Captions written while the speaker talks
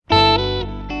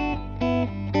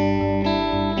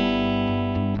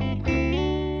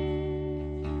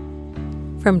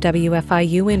From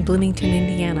WFIU in Bloomington,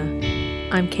 Indiana,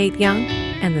 I'm Kate Young,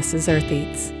 and this is Earth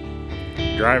Eats.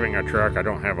 Driving a truck, I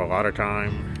don't have a lot of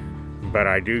time, but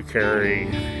I do carry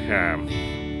a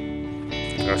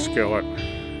skillet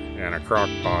and a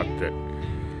crock pot that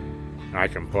I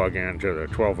can plug into the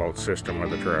 12-volt system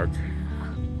of the truck.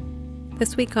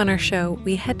 This week on our show,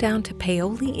 we head down to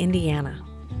Paoli, Indiana,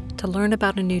 to learn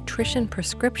about a nutrition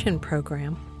prescription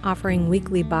program offering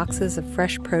weekly boxes of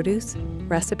fresh produce,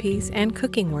 recipes, and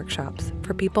cooking workshops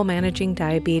for people managing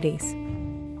diabetes.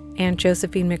 And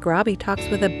Josephine McRobbie talks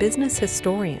with a business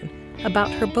historian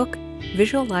about her book,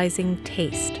 Visualizing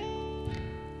Taste.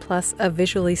 Plus, a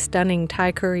visually stunning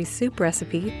Thai curry soup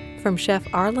recipe from Chef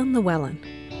Arlan Llewellyn.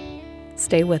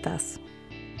 Stay with us.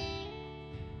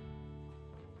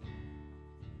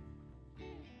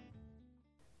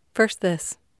 First,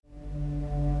 this.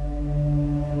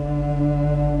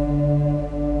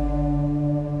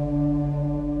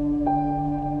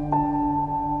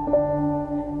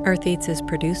 Earth Eats is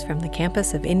produced from the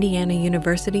campus of Indiana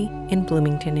University in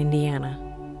Bloomington, Indiana.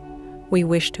 We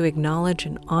wish to acknowledge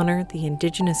and honor the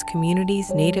indigenous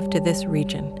communities native to this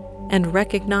region and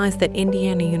recognize that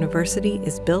Indiana University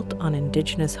is built on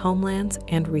indigenous homelands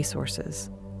and resources.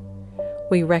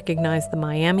 We recognize the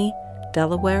Miami,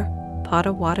 Delaware,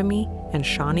 Potawatomi, and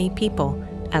Shawnee people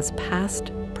as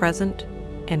past, present,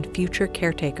 and future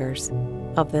caretakers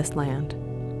of this land.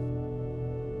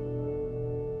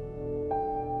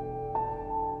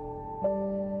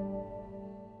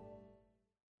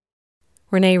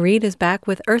 Renee Reed is back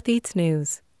with Earth Eats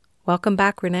News. Welcome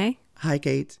back, Renee. Hi,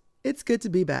 Kate. It's good to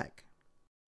be back.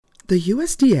 The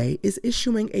USDA is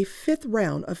issuing a fifth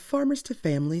round of Farmers to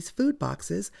Families food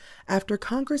boxes after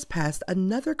Congress passed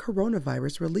another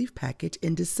coronavirus relief package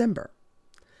in December.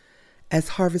 As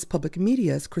Harvest Public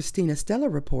Media's Christina Stella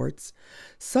reports,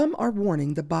 some are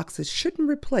warning the boxes shouldn't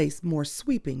replace more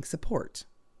sweeping support.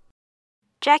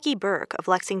 Jackie Burke of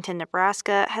Lexington,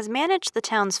 Nebraska, has managed the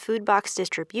town's food box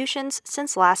distributions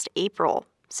since last April.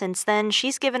 Since then,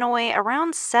 she's given away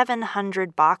around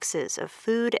 700 boxes of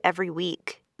food every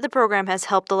week. The program has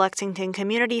helped the Lexington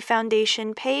Community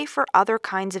Foundation pay for other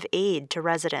kinds of aid to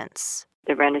residents.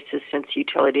 The rent assistance,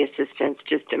 utility assistance,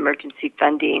 just emergency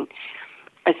funding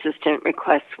assistant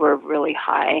requests were really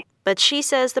high. But she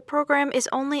says the program is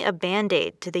only a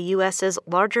Band-Aid to the U.S.'s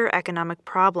larger economic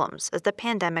problems as the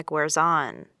pandemic wears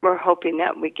on. We're hoping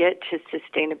that we get to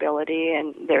sustainability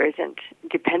and there isn't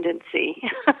dependency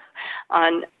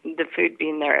on the food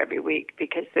being there every week,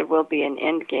 because there will be an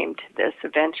end game to this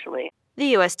eventually.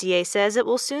 The USDA says it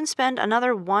will soon spend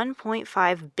another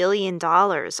 $1.5 billion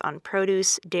on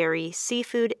produce, dairy,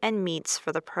 seafood, and meats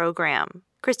for the program.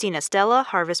 Christina Stella,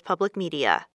 Harvest Public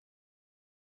Media.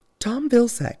 Tom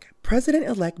Vilsack,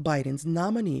 President-elect Biden's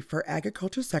nominee for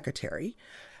Agriculture Secretary,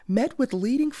 met with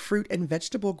leading fruit and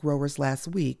vegetable growers last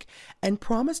week and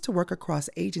promised to work across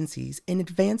agencies in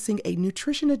advancing a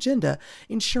nutrition agenda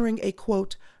ensuring a,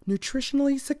 quote,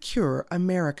 nutritionally secure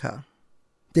America.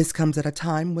 This comes at a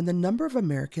time when the number of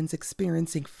Americans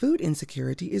experiencing food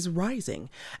insecurity is rising,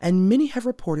 and many have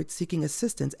reported seeking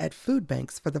assistance at food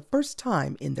banks for the first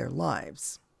time in their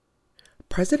lives.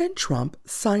 President Trump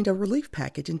signed a relief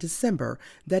package in December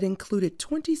that included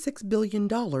 $26 billion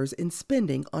in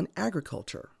spending on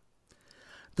agriculture.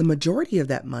 The majority of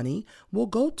that money will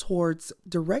go towards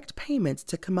direct payments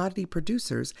to commodity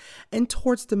producers and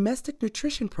towards domestic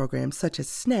nutrition programs such as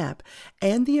SNAP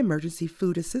and the Emergency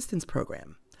Food Assistance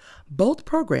Program, both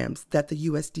programs that the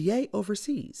USDA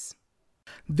oversees.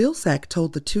 Vilsack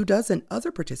told the 24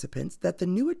 other participants that the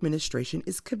new administration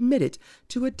is committed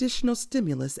to additional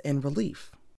stimulus and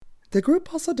relief. The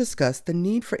group also discussed the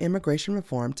need for immigration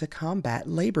reform to combat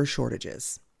labor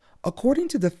shortages. According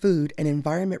to the Food and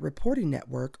Environment Reporting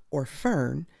Network, or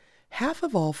FERN, half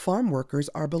of all farm workers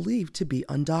are believed to be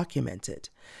undocumented,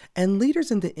 and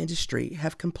leaders in the industry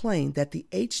have complained that the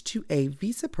H-2A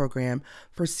visa program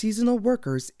for seasonal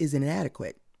workers is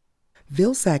inadequate.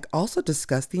 Vilsack also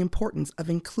discussed the importance of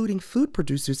including food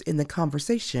producers in the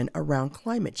conversation around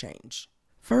climate change.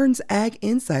 FERN's Ag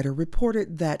Insider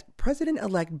reported that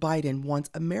President-elect Biden wants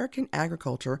American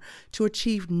agriculture to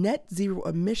achieve net zero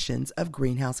emissions of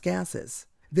greenhouse gases.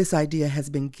 This idea has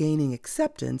been gaining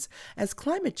acceptance as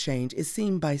climate change is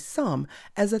seen by some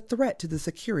as a threat to the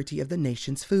security of the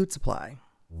nation's food supply.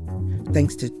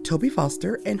 Thanks to Toby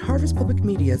Foster and Harvest Public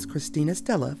Media's Christina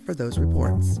Stella for those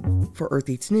reports. For Earth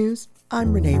Eats News,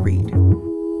 I'm Renee Reed.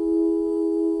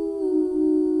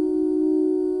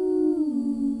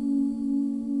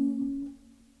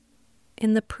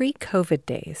 In the pre-COVID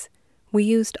days, we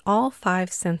used all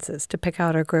 5 senses to pick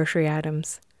out our grocery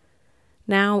items.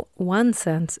 Now, one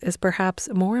sense is perhaps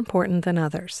more important than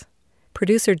others.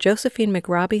 Producer Josephine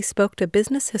McRobbie spoke to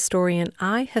business historian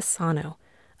Ai Hisano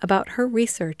about her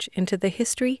research into the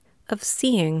history of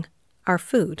seeing our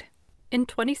food. In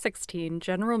 2016,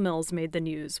 General Mills made the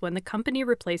news when the company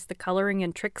replaced the coloring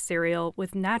in Trix cereal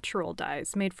with natural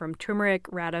dyes made from turmeric,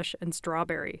 radish, and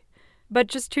strawberry. But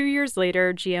just 2 years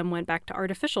later, GM went back to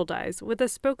artificial dyes, with a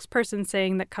spokesperson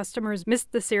saying that customers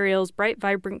missed the cereal's bright,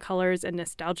 vibrant colors and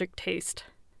nostalgic taste.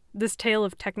 This tale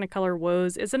of Technicolor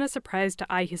woes isn't a surprise to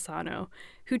Ai Hisano,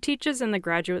 who teaches in the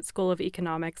Graduate School of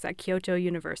Economics at Kyoto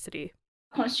University.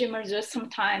 Consumers are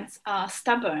sometimes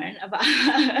stubborn about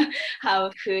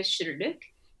how food should look.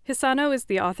 Hisano is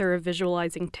the author of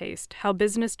Visualizing Taste, How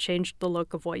Business Changed the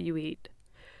Look of What You Eat.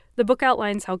 The book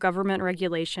outlines how government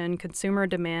regulation, consumer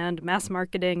demand, mass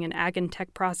marketing, and ag and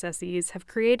tech processes have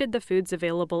created the foods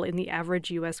available in the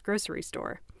average U.S. grocery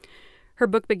store. Her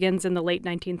book begins in the late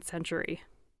 19th century.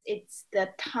 It's the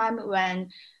time when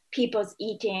people's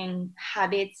eating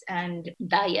habits and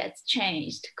diets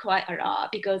changed quite a lot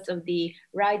because of the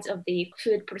rise of the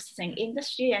food processing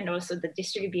industry and also the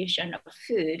distribution of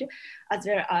food, as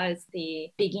well as the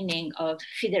beginning of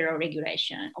federal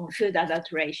regulation on food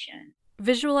adulteration.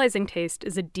 Visualizing Taste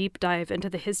is a deep dive into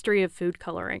the history of food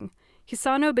coloring.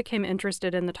 Hisano became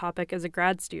interested in the topic as a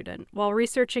grad student while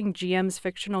researching GM's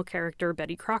fictional character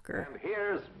Betty Crocker. And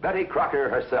here's Betty Crocker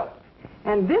herself.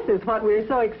 And this is what we're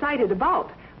so excited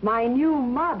about, my new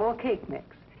marble cake mix.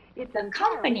 The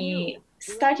company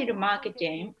started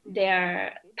marketing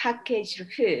their packaged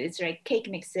foods like cake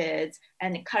mixes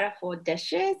and colorful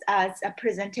dishes as a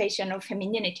presentation of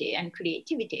femininity and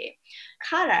creativity.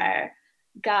 Color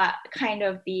got kind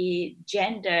of the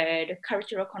gendered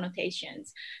cultural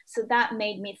connotations. So that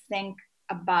made me think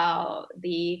about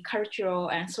the cultural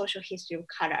and social history of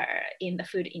color in the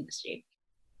food industry.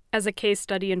 As a case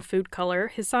study in food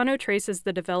color, Hisano traces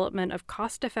the development of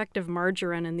cost-effective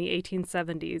margarine in the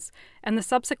 1870s and the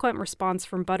subsequent response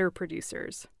from butter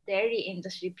producers. Dairy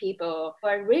industry people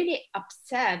were really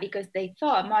upset because they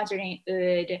thought margarine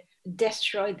would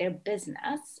destroy their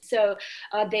business. So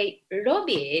they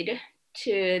lobbied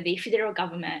to the federal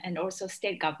government and also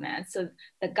state government. So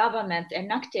the government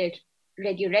enacted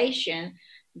regulation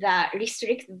that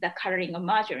restricted the coloring of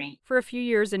margarine. For a few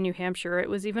years in New Hampshire, it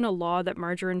was even a law that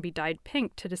margarine be dyed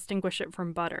pink to distinguish it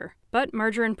from butter. But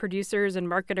margarine producers and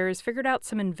marketers figured out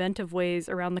some inventive ways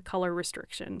around the color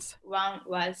restrictions. One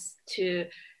was to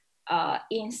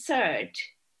insert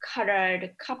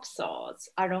colored capsules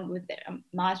along with the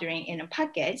margarine in a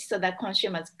package so that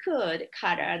consumers could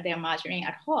color their margarine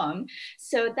at home.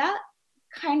 So that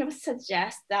kind of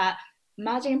suggests that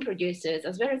margarine producers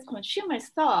as well as consumers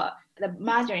thought the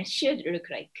margarine should look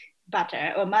like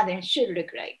butter or margarine should look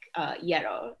like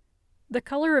yellow. The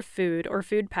color of food or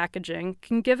food packaging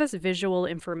can give us visual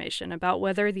information about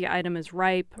whether the item is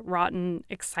ripe, rotten,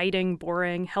 exciting,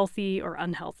 boring, healthy, or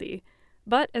unhealthy.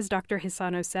 But as Dr.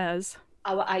 Hisano says,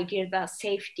 our ideas about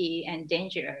safety and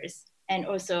dangers and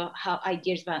also how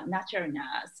ideas about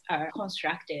naturalness are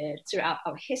constructed throughout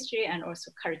our history and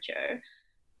also culture.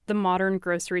 The modern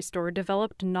grocery store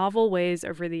developed novel ways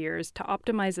over the years to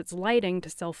optimize its lighting to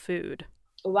sell food.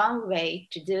 One way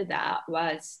to do that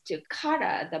was to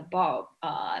color the bulb,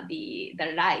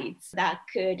 the lights that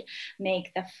could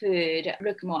make the food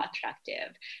look more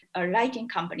attractive. Lighting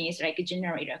companies like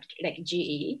General Electric, like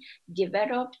GE,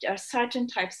 developed certain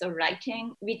types of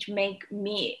lighting which make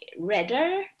meat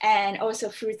redder and also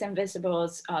fruits and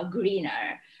vegetables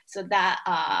greener. So that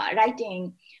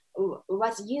lighting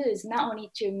was used not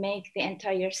only to make the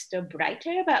entire store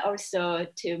brighter, but also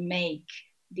to make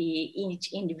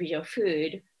each individual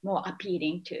food more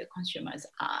appealing to consumers'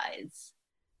 eyes.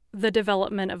 The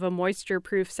development of a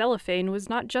moisture-proof cellophane was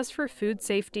not just for food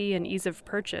safety and ease of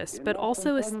purchase, but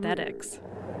also aesthetics.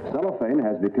 Cellophane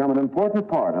has become an important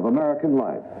part of American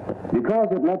life because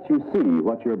it lets you see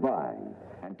what you're buying.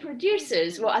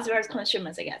 Producers, well, as well as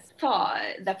consumers, I guess, thought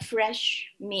the fresh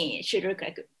meat should look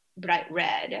like bright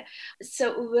red.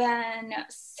 So when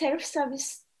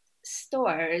self-service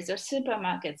stores or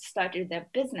supermarkets started their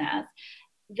business,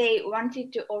 they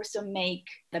wanted to also make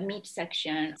the meat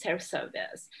section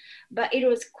self-service. But it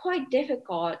was quite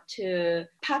difficult to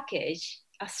package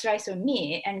a slice of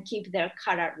meat and keep their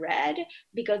color red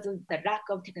because of the lack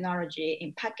of technology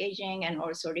in packaging and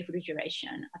also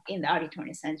refrigeration in the early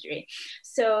 20th century.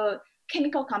 So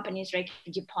chemical companies like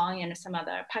DuPont and some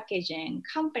other packaging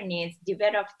companies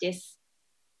developed this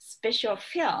special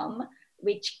film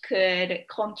which could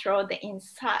control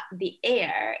the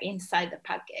air inside the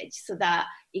package so that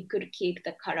it could keep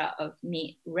the color of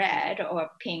meat red or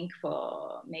pink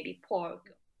for maybe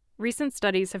pork. Recent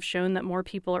studies have shown that more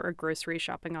people are grocery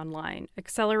shopping online,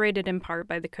 accelerated in part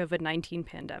by the COVID-19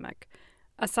 pandemic.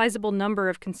 A sizable number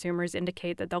of consumers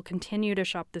indicate that they'll continue to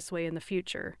shop this way in the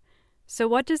future. So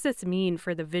what does this mean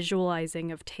for the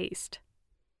visualizing of taste?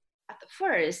 At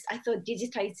first, I thought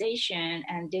digitization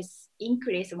and this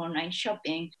increase of online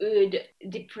shopping would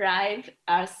deprive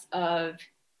us of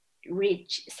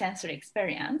rich sensory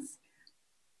experience.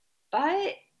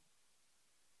 But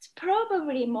it's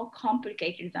probably more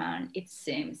complicated than it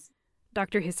seems.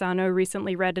 Dr. Hisano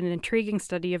recently read an intriguing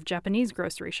study of Japanese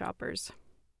grocery shoppers.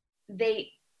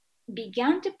 They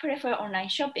began to prefer online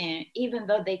shopping even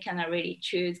though they cannot really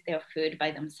choose their food by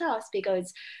themselves,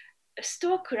 because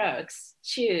store clerks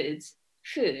choose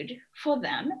food for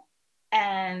them,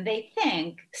 and they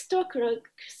think store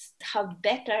clerks have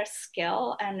better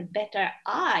skill and better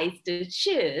eyes to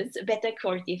choose better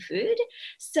quality food.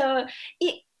 So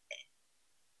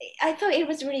I thought it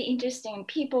was really interesting.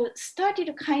 People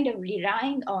started kind of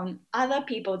relying on other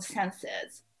people's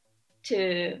senses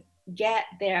to get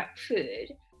their food.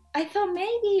 I thought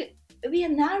maybe we are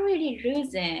not really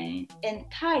losing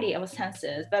entirely our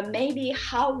senses, but maybe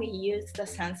how we use the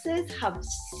senses have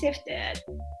shifted.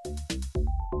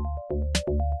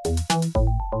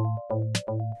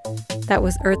 That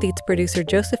was Earth Eats producer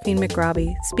Josephine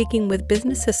McRobbie speaking with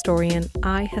business historian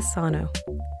Ai Hisano.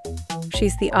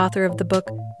 She's the author of the book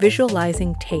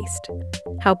Visualizing Taste: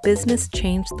 How Business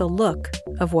Changed the Look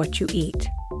of What You Eat.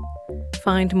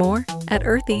 Find more at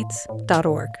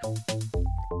eartheats.org.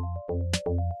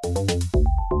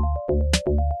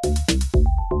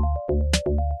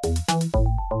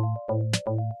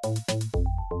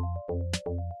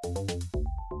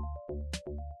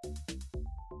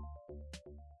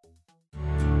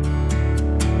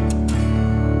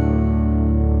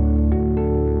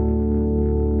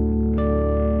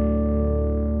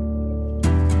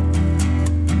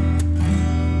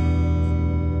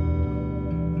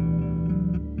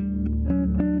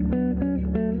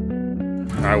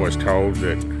 I was told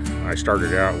that I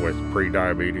started out with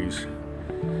pre-diabetes,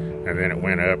 and then it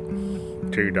went up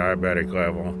to diabetic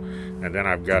level, and then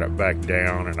I've got it back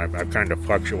down, and I've kind of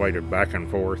fluctuated back and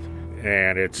forth.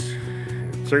 And it's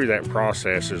through that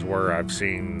process is where I've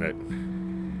seen that,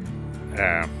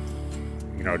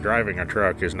 driving a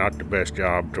truck is not the best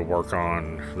job to work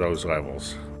on those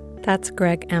levels. That's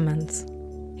Greg Emmons.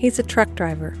 He's a truck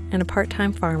driver and a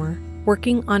part-time farmer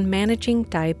working on managing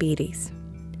diabetes.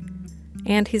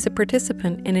 And he's a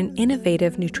participant in an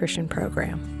innovative nutrition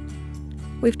program.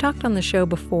 We've talked on the show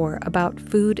before about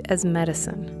food as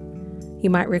medicine. You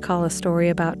might recall a story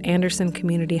about Anderson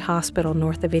Community Hospital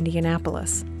north of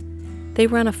Indianapolis. They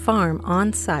run a farm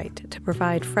on site to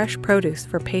provide fresh produce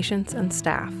for patients and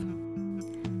staff.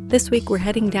 This week we're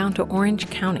heading down to Orange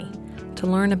County to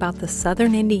learn about the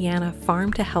Southern Indiana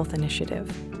Farm to Health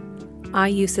Initiative.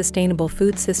 IU Sustainable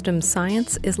Food Systems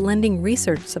Science is lending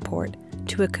research support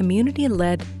to a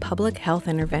community-led public health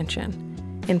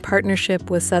intervention in partnership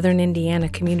with Southern Indiana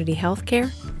Community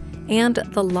Healthcare and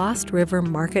the Lost River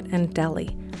Market and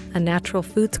Deli, a natural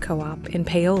foods co-op in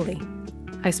Paoli.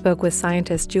 I spoke with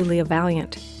scientist Julia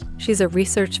Valiant. She's a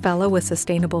research fellow with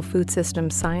Sustainable Food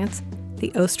Systems Science,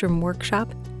 the Ostrom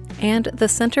Workshop, and the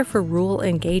Center for Rural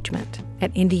Engagement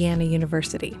at Indiana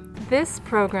University. This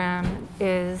program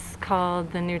is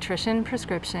called the Nutrition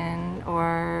Prescription,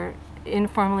 or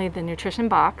informally the Nutrition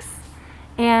Box.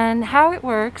 And how it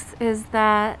works is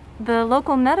that the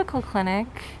local medical clinic,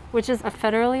 which is a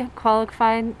federally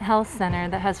qualified health center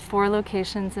that has 4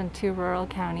 locations in 2 rural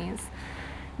counties,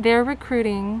 they're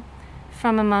recruiting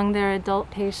from among their adult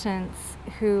patients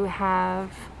who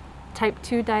have type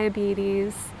 2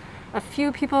 diabetes, a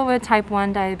few people with type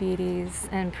 1 diabetes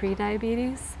and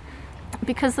pre-diabetes.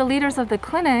 Because the leaders of the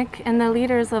clinic and the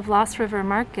leaders of Lost River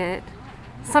Market,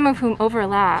 some of whom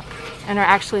overlap and are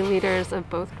actually leaders of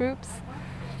both groups,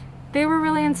 they were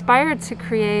really inspired to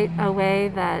create a way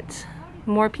that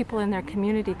more people in their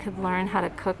community could learn how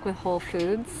to cook with whole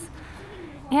foods.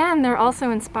 And they're also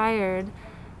inspired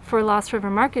for Lost River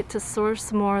Market to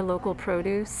source more local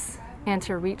produce and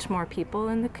to reach more people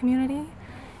in the community.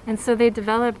 And so they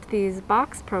developed these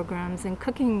box programs and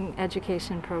cooking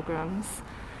education programs,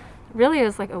 really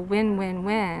as like a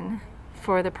win-win-win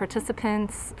for the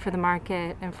participants, for the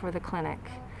market, and for the clinic.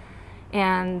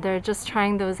 And they're just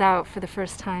trying those out for the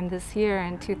first time this year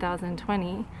in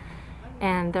 2020,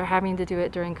 and they're having to do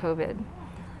it during COVID.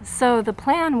 So the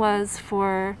plan was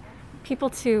for people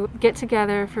to get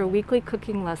together for weekly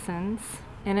cooking lessons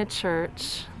in a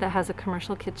church that has a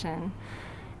commercial kitchen,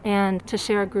 and to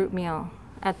share a group meal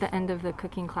at the end of the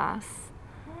cooking class.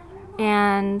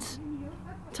 And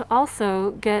to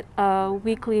also get a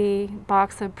weekly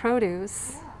box of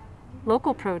produce,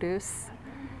 local produce,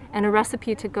 and a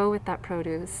recipe to go with that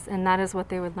produce. And that is what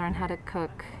they would learn how to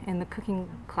cook in the cooking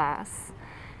class.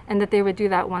 And that they would do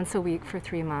that once a week for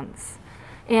 3 months.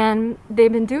 And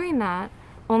they've been doing that,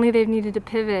 only they've needed to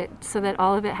pivot so that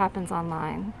all of it happens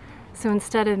online. So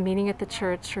instead of meeting at the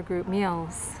church for group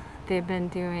meals, they've been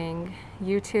doing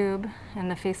YouTube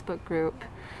and the Facebook group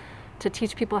to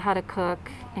teach people how to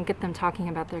cook and get them talking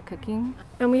about their cooking.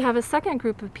 And we have a second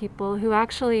group of people who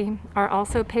actually are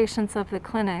also patients of the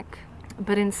clinic,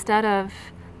 but instead of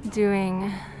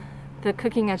doing the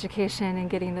cooking education and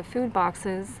getting the food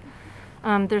boxes,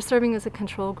 they're serving as a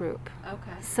control group.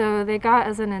 Okay. So they got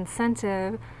as an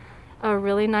incentive a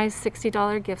really nice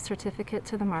 $60 gift certificate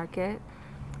to the market.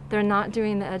 They're not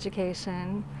doing the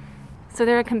education. So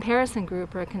they're a comparison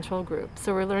group or a control group.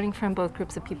 So we're learning from both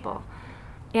groups of people.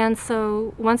 And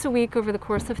so once a week over the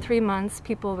course of 3 months,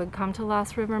 people would come to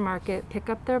Lost River Market, pick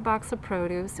up their box of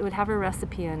produce. It would have a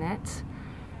recipe in it.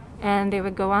 And they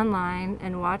would go online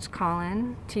and watch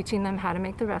Colin teaching them how to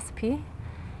make the recipe.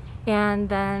 And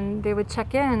then they would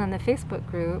check in on the Facebook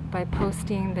group by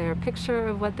posting their picture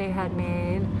of what they had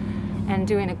made and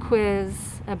doing a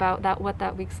quiz about what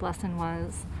that week's lesson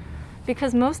was.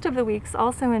 Because most of the weeks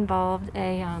also involved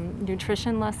a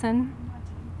nutrition lesson,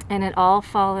 and it all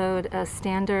followed a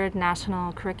standard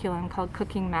national curriculum called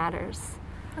Cooking Matters.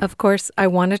 Of course, I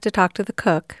wanted to talk to the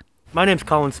cook. My name's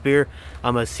Colin Spear.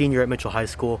 I'm a senior at Mitchell High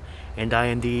School, and I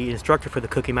am the instructor for the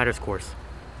Cooking Matters course.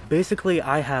 Basically,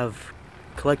 I have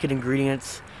collected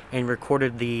ingredients and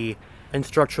recorded the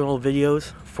instructional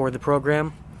videos for the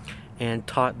program and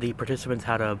taught the participants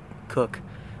how to cook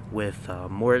with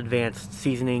more advanced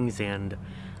seasonings and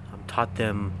taught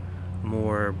them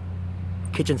more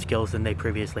kitchen skills than they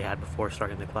previously had before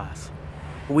starting the class.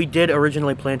 We did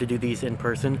originally plan to do these in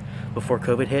person before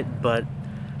COVID hit, but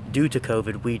due to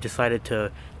COVID, we decided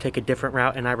to take a different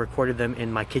route, and I recorded them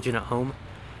in my kitchen at home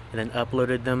and then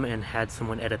uploaded them and had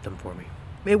someone edit them for me.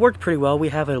 It worked pretty well. We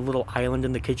have a little island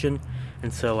in the kitchen,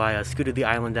 and so I scooted the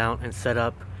island out and set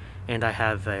up, and I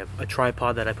have a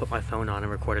tripod that I put my phone on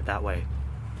and recorded that way.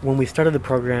 When we started the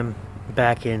program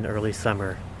back in early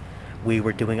summer, we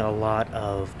were doing a lot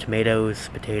of tomatoes,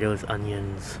 potatoes,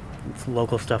 onions,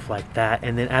 local stuff like that.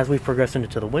 And then as we've progressed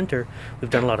into the winter,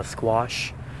 we've done a lot of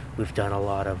squash. We've done a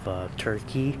lot of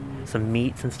turkey, some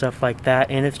meats and stuff like that.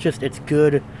 And it's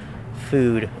good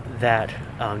food that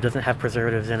doesn't have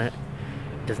preservatives in it,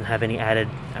 doesn't have any added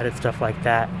stuff like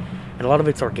that. And a lot of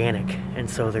it's organic, and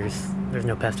so there's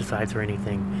no pesticides or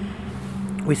anything.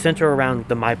 We center around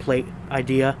the My Plate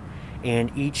idea,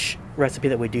 and each recipe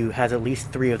that we do has at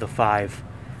least 3 of the 5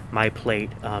 My Plate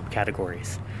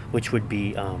categories, which would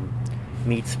be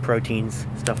meats, proteins,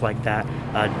 stuff like that,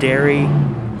 dairy,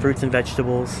 fruits and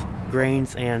vegetables,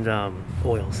 grains, and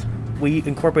oils. We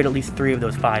incorporate at least 3 of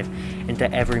those 5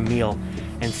 into every meal,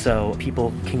 and so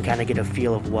people can kind of get a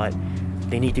feel of what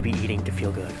they need to be eating to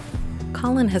feel good.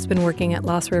 Colin has been working at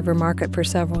Lost River Market for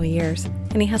several years,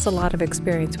 and he has a lot of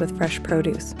experience with fresh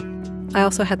produce. I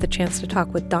also had the chance to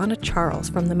talk with Donna Charles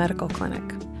from the medical clinic.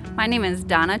 My name is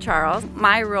Donna Charles.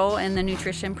 My role in the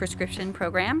nutrition prescription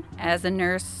program as a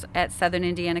nurse at Southern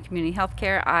Indiana Community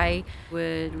Healthcare, I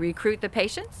would recruit the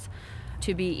patients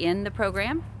to be in the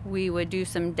program. We would do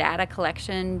some data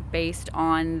collection based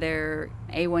on their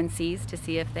A1Cs to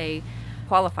see if they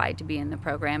qualified to be in the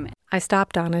program. I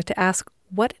stopped Donna to ask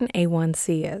what an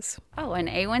A1C is. Oh, an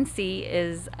A1C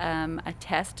is a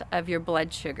test of your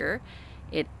blood sugar.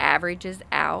 It averages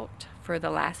out for the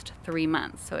last 3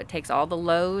 months. So it takes all the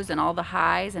lows and all the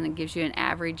highs and it gives you an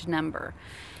average number.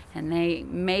 And they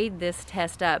made this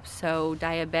test up so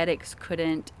diabetics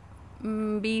couldn't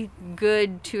be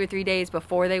good 2 or 3 days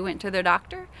before they went to their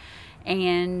doctor,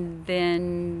 and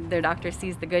then their doctor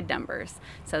sees the good numbers.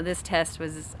 So this test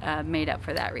was made up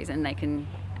for that reason. They can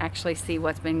actually see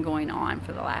what's been going on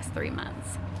for the last 3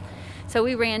 months. So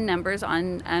we ran numbers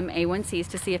on A1Cs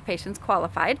to see if patients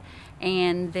qualified,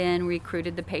 and then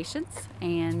recruited the patients.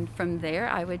 And from there,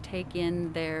 I would take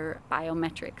in their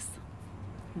biometrics,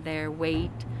 their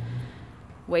weight,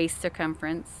 waist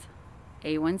circumference,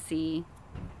 A1C,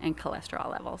 and cholesterol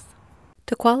levels.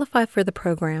 To qualify for the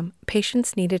program,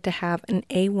 patients needed to have an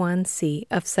A1C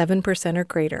of 7% or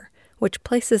greater, which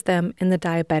places them in the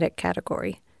diabetic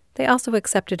category. They also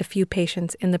accepted a few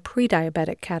patients in the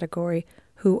pre-diabetic category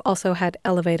who also had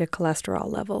elevated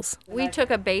cholesterol levels. We took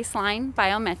a baseline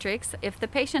biometrics. If the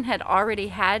patient had already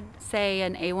had, say,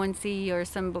 an A1C or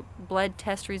some blood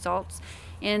test results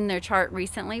in their chart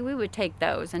recently, we would take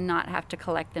those and not have to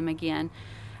collect them again.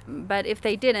 But if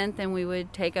they didn't, then we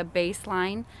would take a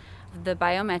baseline the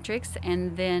biometrics,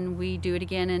 and then we do it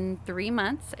again in 3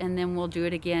 months, and then we'll do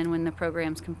it again when the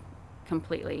program's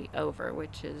completely over,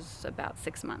 which is about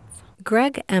 6 months.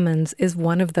 Greg Emmons is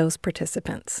one of those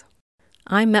participants.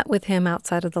 I met with him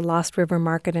outside of the Lost River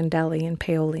Market in Delhi in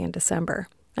Paoli in December,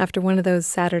 after one of those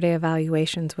Saturday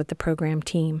evaluations with the program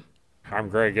team. I'm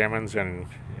Greg Emmons, and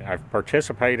I've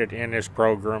participated in this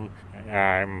program.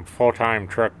 I'm a full-time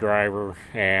truck driver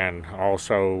and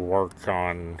also work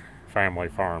on family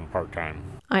farm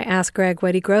part-time. I asked Greg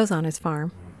what he grows on his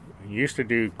farm. Used to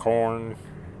do corn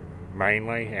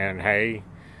mainly and hay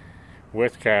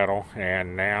with cattle,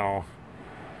 and now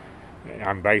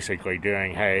I'm basically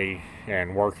doing hay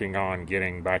and working on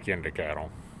getting back into cattle.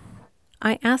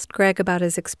 I asked Greg about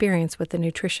his experience with the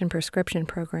nutrition prescription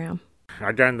program.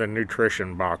 I done the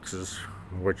nutrition boxes,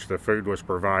 which the food was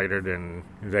provided, and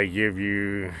they give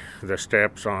you the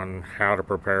steps on how to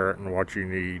prepare it and what you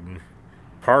need.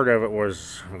 Part of it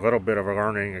was a little bit of a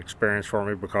learning experience for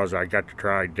me because I got to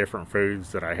try different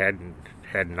foods that I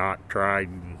had not tried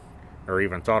or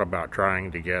even thought about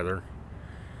trying together.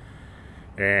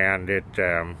 And it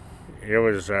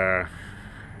was, I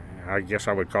guess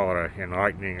I would call it an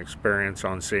enlightening experience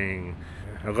on seeing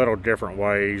a little different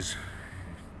ways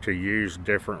to use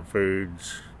different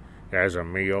foods as a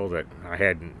meal that I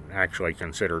hadn't actually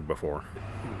considered before.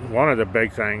 One of the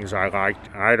big things I liked,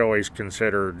 I'd always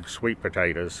considered sweet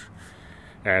potatoes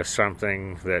as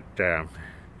something that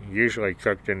usually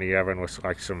cooked in the oven with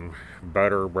like some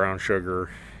butter, brown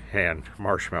sugar, and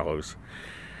marshmallows.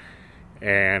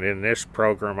 And in this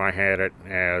program I had it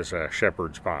as a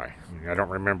shepherd's pie. I don't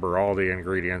remember all the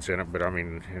ingredients in it, but I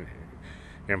mean,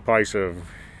 in place of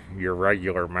your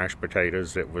regular mashed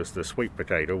potatoes, it was the sweet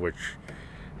potato, which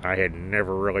I had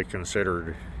never really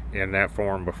considered in that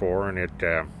form before, and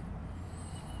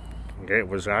it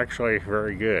was actually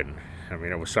very good. I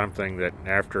mean, it was something that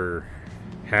after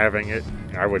having it,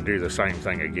 I would do the same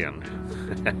thing again.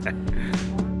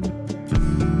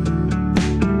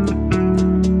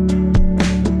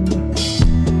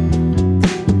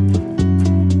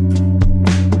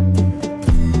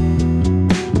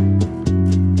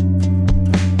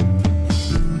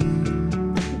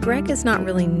 Greg is not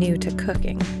really new to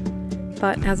cooking,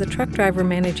 but as a truck driver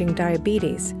managing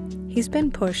diabetes, he's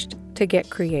been pushed to get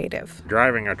creative.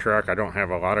 Driving a truck, I don't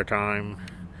have a lot of time,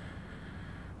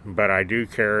 but I do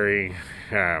carry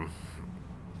a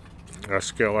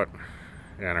skillet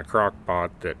and a crock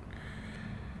pot that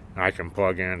I can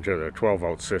plug into the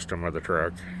 12-volt system of the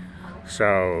truck.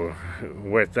 So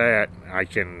with that,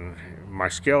 my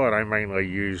skillet I mainly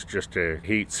use just to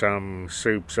heat some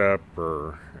soups up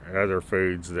or other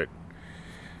foods that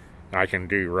I can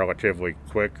do relatively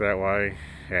quick that way.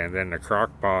 And then the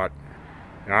crock pot,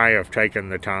 I have taken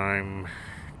the time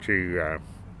to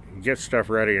get stuff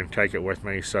ready and take it with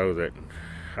me so that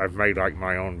I've made like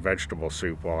my own vegetable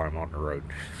soup while I'm on the road.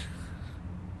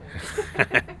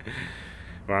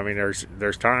 Well, I mean,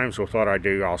 there's times with what I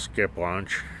do, I'll skip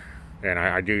lunch, and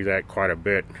I do that quite a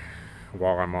bit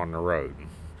while I'm on the road,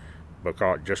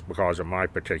 because of my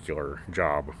particular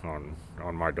job on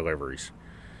my deliveries.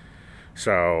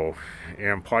 So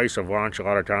in place of lunch, a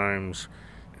lot of times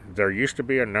there used to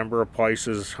be a number of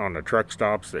places on the truck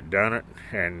stops that done it,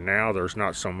 and now there's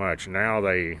not so much. Now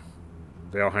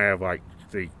they'll have like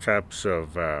the cups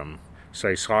of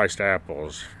say sliced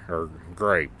apples or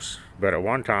grapes. But at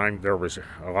one time there was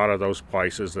a lot of those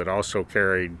places that also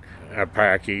carried a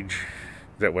package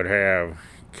that would have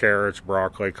carrots,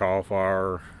 broccoli,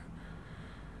 cauliflower,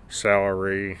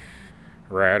 celery,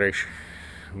 radish,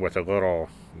 with a little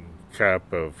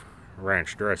cup of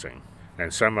ranch dressing.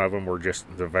 And some of them were just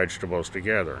the vegetables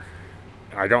together.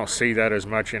 I don't see that as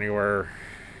much anywhere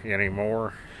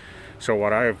anymore. So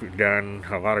what I've done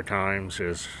a lot of times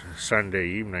is Sunday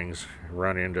evenings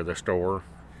run into the store,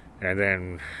 and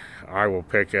then I will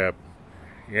pick up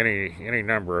any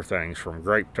number of things from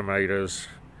grape tomatoes,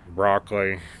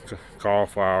 broccoli,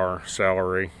 cauliflower,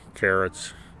 celery,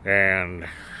 carrots, and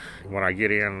when I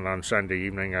get in on Sunday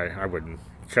evening, I would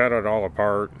cut it all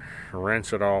apart,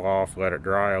 rinse it all off, let it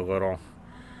dry a little,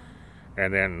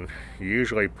 and then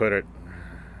usually put it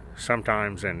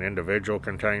sometimes in individual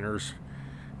containers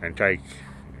and take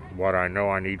what I know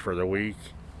I need for the week.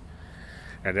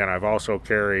 And then I've also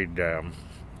carried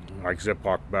like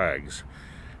Ziploc bags,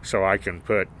 so I can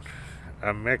put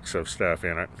a mix of stuff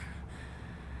in it.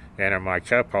 And in my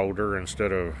cup holder,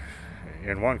 instead of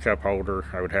in one cup holder,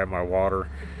 I would have my water,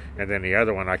 and then the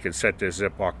other one I could set this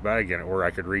Ziploc bag in it where I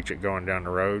could reach it going down the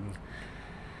road.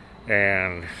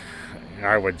 And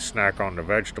I would snack on the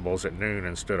vegetables at noon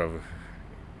instead of,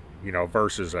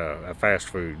 versus a fast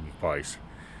food place.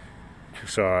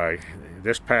 So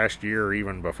this past year,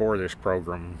 even before this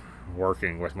program,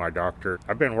 working with my doctor,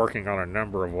 I've been working on a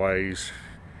number of ways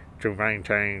to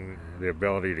maintain the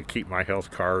ability to keep my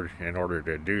health card in order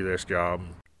to do this job.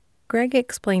 Greg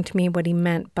explained to me what he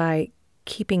meant by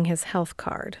keeping his health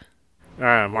card.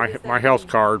 My health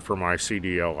card for my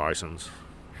CDL license.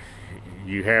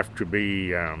 You have to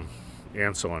be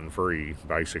insulin free,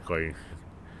 basically.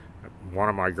 One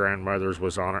of my grandmothers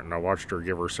was on it, and I watched her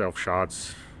give herself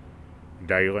shots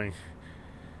daily.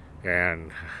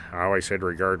 And I always said,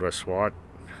 regardless what,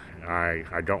 I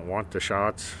don't want the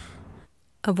shots.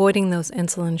 Avoiding those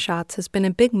insulin shots has been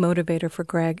a big motivator for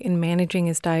Greg in managing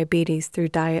his diabetes through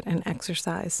diet and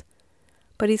exercise.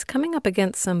 But he's coming up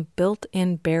against some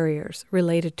built-in barriers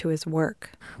related to his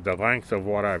work. The length of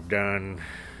what I've done,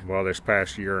 well, this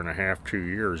past year and a half, 2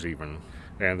 years even,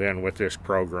 and then with this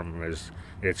program,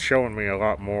 it's showing me a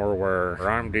lot more where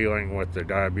I'm dealing with the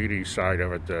diabetes side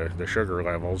of it, the sugar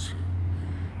levels.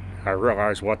 I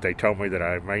realize what they told me, that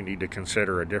I may need to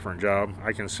consider a different job.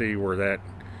 I can see where that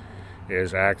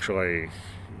is actually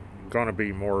going to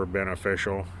be more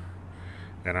beneficial,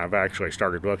 and I've actually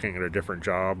started looking at a different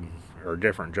job, or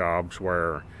different jobs,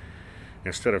 where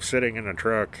instead of sitting in the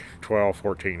truck 12,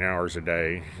 14 hours a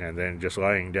day and then just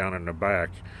laying down in the back,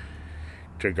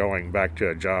 to going back to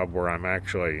a job where I'm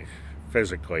actually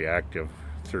physically active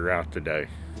throughout the day.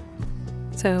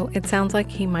 So it sounds like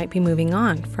he might be moving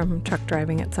on from truck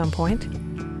driving at some point.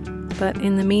 But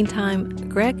in the meantime,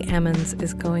 Greg Emmons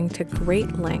is going to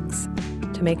great lengths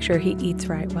to make sure he eats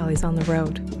right while he's on the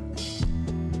road.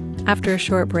 After a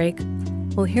short break,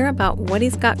 we'll hear about what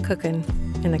he's got cooking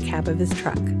in the cab of his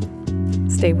truck.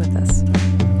 Stay with us.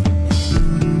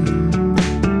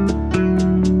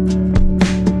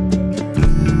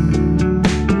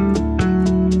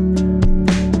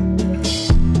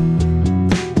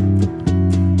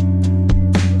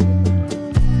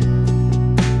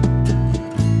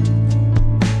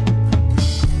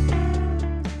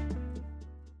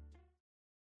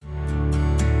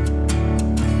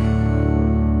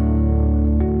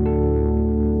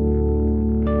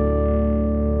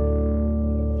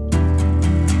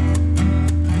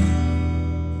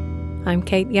 I'm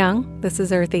Kate Young. This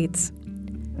is Earth Eats.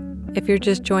 If you're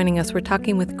just joining us, we're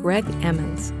talking with Greg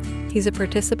Emmons. He's a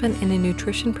participant in a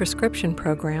nutrition prescription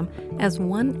program as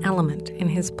one element in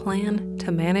his plan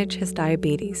to manage his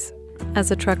diabetes.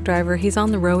 As a truck driver, he's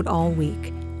on the road all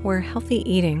week, where healthy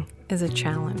eating is a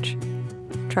challenge.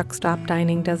 Truck stop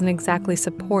dining doesn't exactly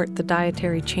support the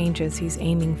dietary changes he's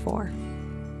aiming for.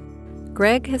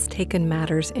 Greg has taken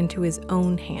matters into his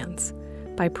own hands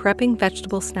by prepping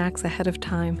vegetable snacks ahead of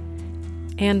time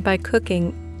and by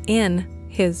cooking in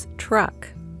his truck.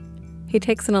 He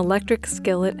takes an electric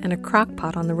skillet and a crock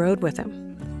pot on the road with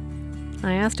him.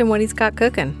 I asked him what he's got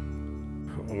cooking.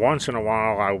 Once in a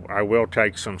while, I will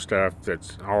take some stuff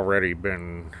that's already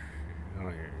been,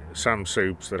 some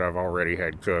soups that I've already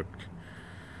had cooked.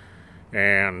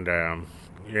 And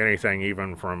anything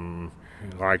even from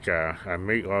like a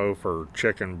meatloaf or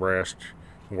chicken breast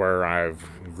where I've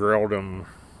grilled them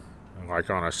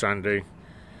like on a Sunday,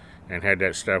 and had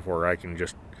that stuff where I can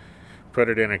just put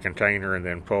it in a container and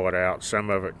then pull it out. Some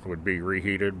of it would be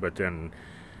reheated, but then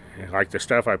like the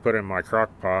stuff I put in my crock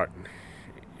pot,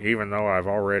 even though I've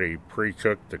already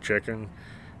pre-cooked the chicken,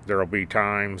 there'll be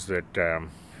times that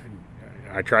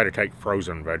I try to take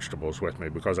frozen vegetables with me,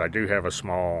 because I do have a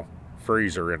small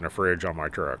freezer in the fridge on my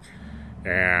truck.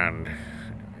 And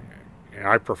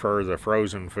I prefer the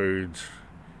frozen foods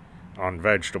on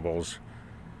vegetables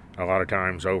a lot of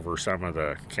times over some of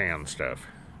the canned stuff,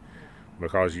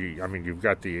 because you've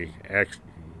got you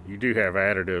do have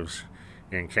additives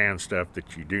in canned stuff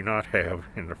that you do not have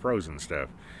in the frozen stuff.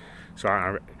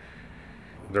 So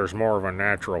there's more of a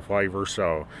natural flavor,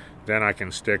 so then I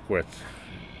can stick with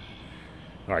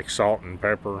like salt and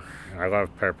pepper. I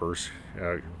love peppers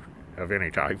of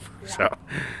any type. Yeah.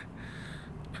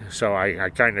 So I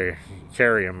kind of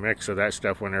carry a mix of that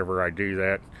stuff whenever I do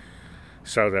that,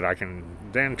 so that I can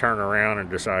then turn around and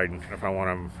decide if I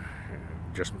want to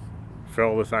just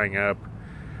fill the thing up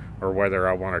or whether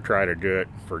I want to try to do it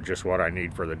for just what I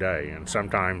need for the day. And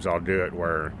sometimes I'll do it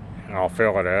where I'll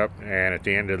fill it up, and at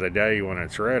the end of the day when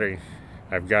it's ready,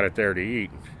 I've got it there to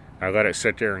eat. I let it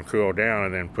sit there and cool down,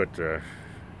 and then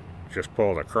just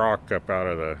pull the crock up out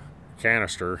of the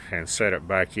canister and set it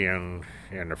back in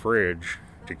the fridge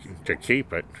to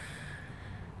keep it.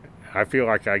 I feel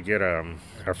like I get a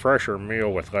fresher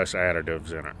meal with less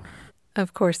additives in it.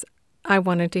 Of course, I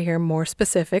wanted to hear more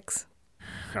specifics.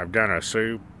 I've done a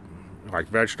soup, like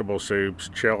vegetable soups,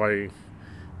 chili.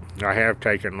 I have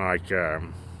taken like a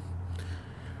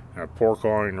pork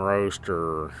loin roast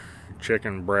or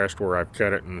chicken breast where I've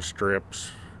cut it in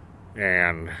strips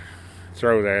and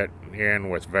throw that in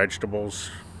with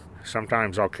vegetables.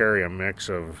 Sometimes I'll carry a mix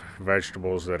of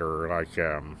vegetables that are like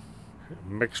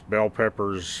mixed bell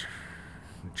peppers,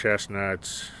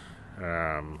 chestnuts,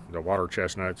 the water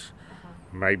chestnuts,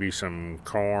 maybe some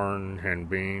corn and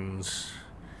beans,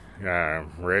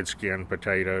 red skin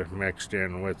potato mixed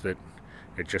in with it.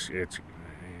 It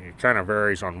kind of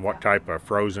varies on what type of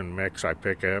frozen mix I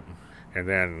pick up, and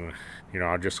then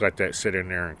I'll just let that sit in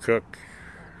there and cook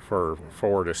for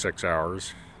 4 to 6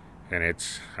 hours. And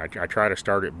I try to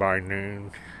start it by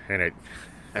noon, and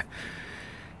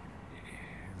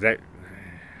that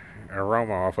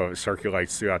aroma off of it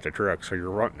circulates throughout the truck, so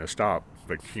you're wanting to stop,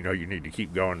 but you need to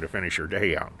keep going to finish your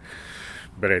day out.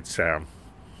 But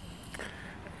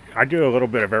I do a little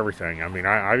bit of everything. I mean,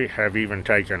 I have even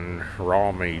taken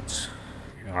raw meats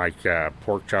like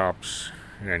pork chops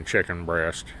and chicken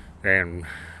breast and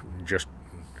just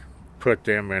put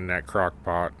them in that crock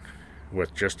pot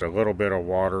with just a little bit of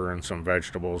water and some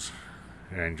vegetables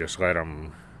and just let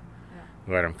them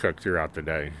cook throughout the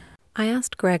day. I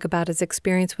asked Greg about his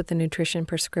experience with the nutrition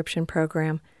prescription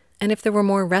program and if there were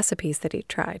more recipes that he'd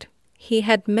tried. He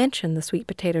had mentioned the sweet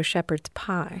potato shepherd's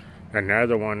pie.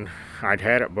 Another one, I'd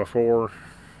had it before,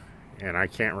 and I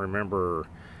can't remember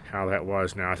how that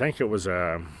was now. I think it was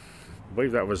I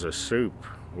believe that was a soup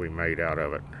we made out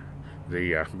of it,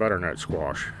 the butternut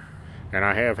squash. And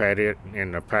I have had it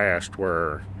in the past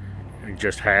where you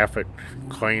just half it,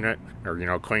 clean it,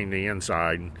 or clean the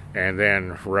inside, and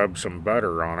then rub some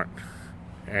butter on it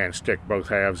and stick both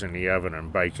halves in the oven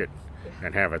and bake it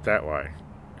and have it that way.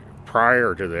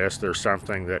 Prior to this, there's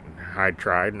something that I'd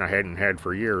tried and I hadn't had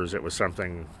for years. It was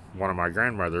something one of my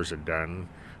grandmothers had done,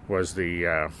 was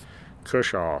the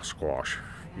Cushaw squash.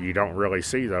 You don't really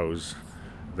see those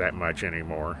that much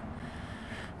anymore.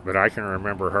 But I can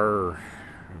remember her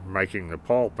making the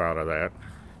pulp out of that,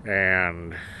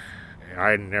 and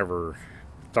I never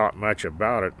thought much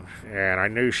about it. And I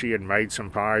knew she had made some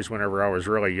pies whenever I was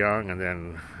really young, and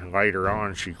then later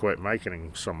on she quit making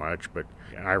them so much, but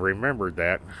I remembered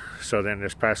that. So then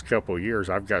this past couple of years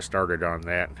I've got started on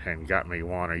that and got me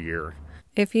one a year.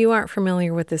 If you aren't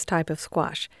familiar with this type of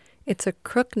squash, it's a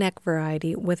crookneck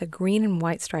variety with a green and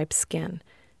white striped skin,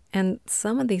 and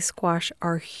some of these squash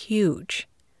are huge.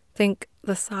 Think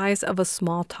the size of a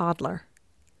small toddler.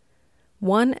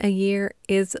 One a year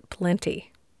is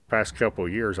plenty. Past couple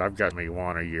of years, I've got me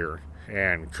one a year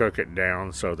and cook it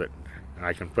down so that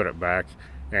I can put it back.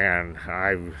 And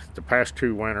the past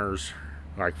 2 winters,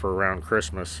 like for around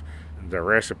Christmas, the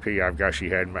recipe I've got,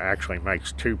 she actually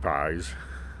makes 2 pies.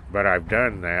 But I've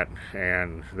done that,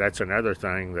 and that's another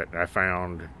thing that I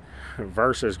found.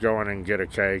 Versus going and get a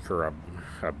cake or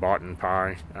a boughten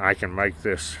pie, I can make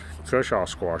this Cushaw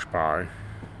squash pie,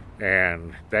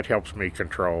 and that helps me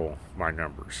control my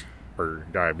numbers for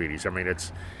diabetes. I mean,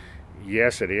 it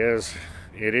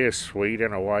is sweet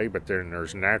in a way, but then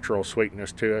there's natural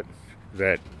sweetness to it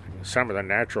that some of the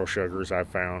natural sugars I've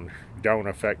found don't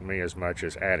affect me as much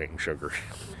as adding sugar.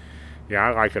 Yeah,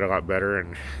 I like it a lot better,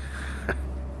 and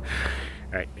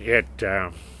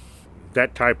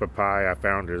that type of pie I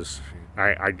found is,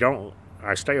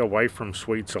 I stay away from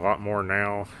sweets a lot more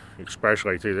now,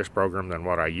 especially through this program, than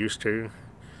what I used to.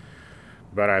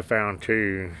 But I found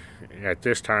too, at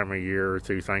this time of year,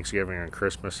 through Thanksgiving and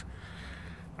Christmas,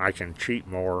 I can cheat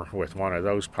more with one of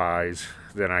those pies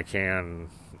than I can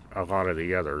a lot of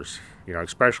the others.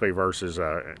 Especially versus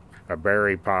a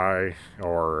berry pie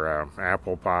or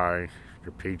apple pie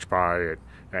or peach pie.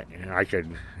 I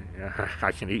can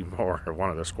eat more of one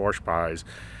of the squash pies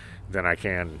than I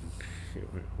can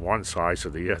one slice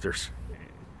of the others.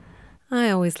 I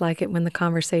always like it when the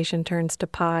conversation turns to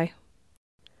pie.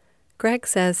 Greg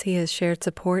says he has shared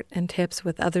support and tips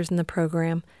with others in the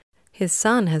program. His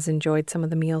son has enjoyed some of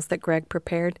the meals that Greg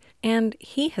prepared, and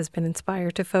he has been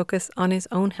inspired to focus on his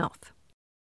own health.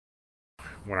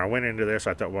 When I went into this,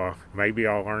 I thought, well, maybe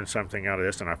I'll learn something out of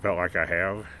this, and I felt like I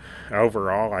have.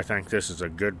 Overall, I think this is a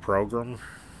good program,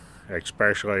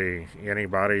 especially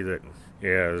anybody that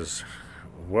is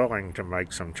willing to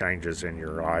make some changes in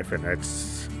your life, and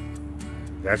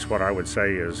that's what I would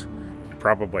say is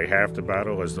probably half the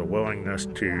battle, is the willingness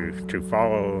to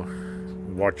follow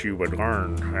what you would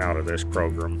learn out of this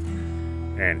program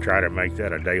and try to make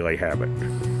that a daily habit.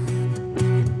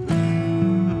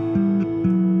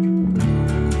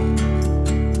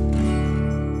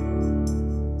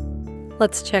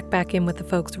 Let's check back in with the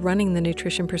folks running the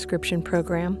nutrition prescription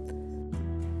program.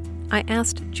 I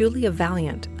asked Julia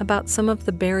Valiant about some of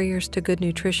the barriers to good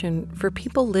nutrition for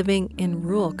people living in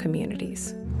rural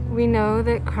communities. We know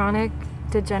that chronic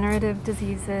degenerative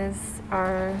diseases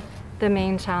are the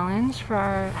main challenge for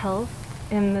our health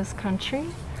in this country,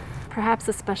 perhaps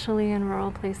especially in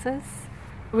rural places.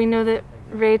 We know that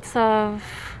rates of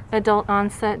adult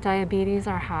onset diabetes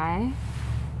are high,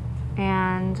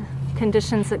 and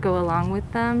conditions that go along with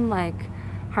them, like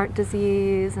heart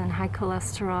disease and high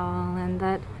cholesterol, and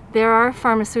that there are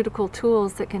pharmaceutical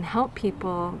tools that can help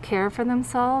people care for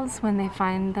themselves when they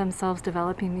find themselves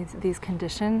developing these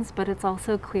conditions, but it's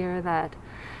also clear that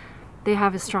they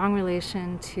have a strong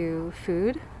relation to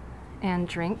food and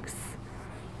drinks,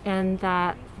 and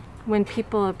that when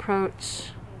people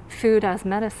approach food as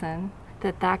medicine,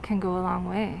 that can go a long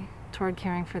way toward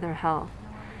caring for their health.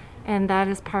 And that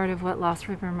is part of what Lost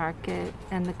River Market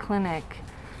and the clinic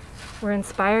were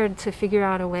inspired to figure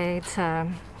out a way to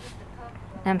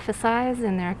emphasize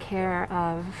in their care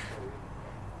of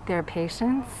their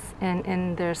patients and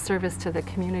in their service to the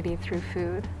community through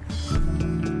food.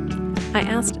 I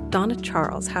asked Donna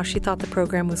Charles how she thought the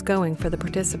program was going for the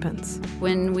participants.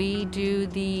 When we do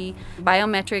the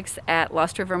biometrics at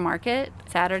Lost River Market,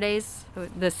 Saturdays,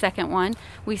 the second one,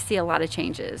 we see a lot of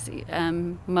changes.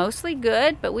 Mostly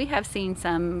good, but we have seen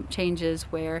some changes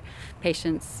where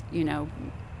patients,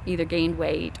 either gained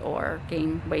weight or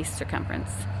gained waist circumference,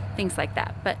 things like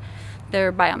that. But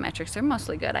their biometrics are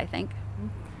mostly good, I think.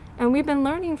 And we've been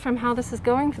learning from how this is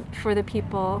going for the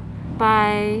people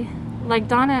by, like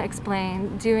Donna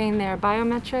explained, doing their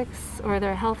biometrics or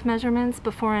their health measurements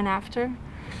before and after,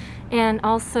 and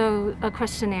also a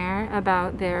questionnaire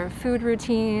about their food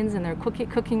routines and their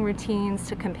cooking routines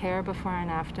to compare before and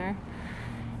after.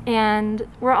 And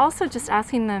we're also just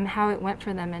asking them how it went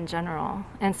for them in general.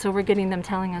 And so we're getting them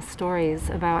telling us stories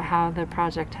about how the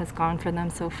project has gone for them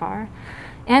so far,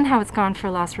 and how it's gone for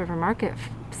Lost River Market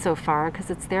so far, because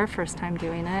it's their first time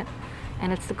doing it,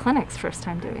 and it's the clinic's first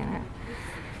time doing it.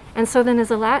 And so then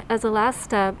as a last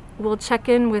step, we'll check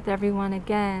in with everyone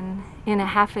again in a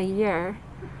half a year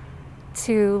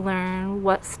to learn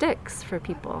what sticks for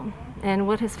people and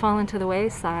what has fallen to the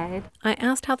wayside. I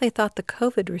asked how they thought the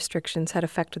COVID restrictions had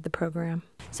affected the program.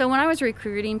 So when I was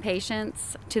recruiting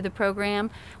patients to the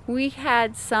program, we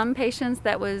had some patients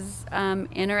that was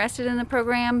interested in the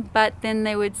program, but then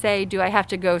they would say, do I have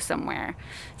to go somewhere?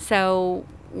 So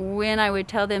when I would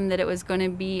tell them that it was going to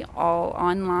be all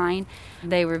online,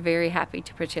 they were very happy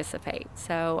to participate.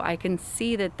 So I can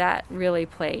see that really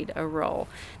played a role.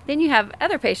 Then you have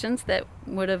other patients that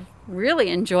would have really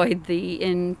enjoyed the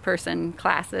in-person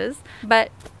classes,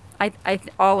 but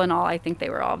all in all, I think they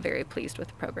were all very pleased with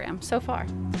the program so far.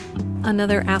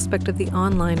 Another aspect of the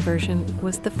online version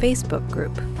was the Facebook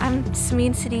group. I'm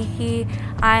Samin Siddiqui.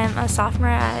 I'm a sophomore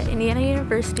at Indiana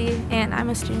University, and I'm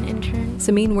a student intern.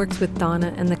 Samin works with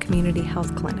Donna and the Community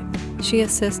Health Clinic. She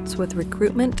assists with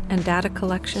recruitment and data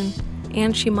collection,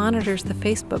 and she monitors the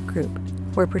Facebook group,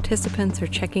 where participants are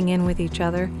checking in with each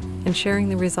other and sharing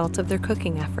the results of their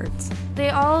cooking efforts. They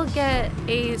all get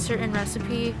a certain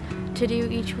recipe to do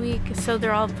each week, so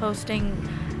they're all posting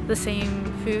the same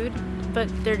food, but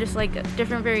they're just like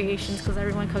different variations because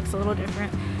everyone cooks a little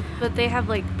different. But they have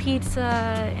like pizza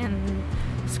and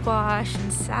squash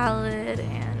and salad,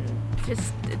 and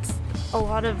just it's a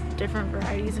lot of different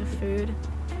varieties of food.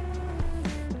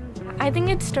 I think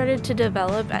it started to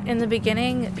develop. In the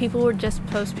beginning, people would just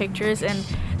post pictures and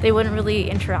they wouldn't really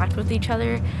interact with each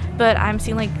other. But I'm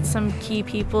seeing like some key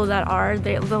people that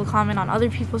they'll comment on other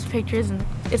people's pictures, and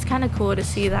it's kind of cool to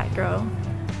see that grow.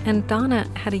 And Donna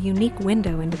had a unique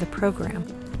window into the program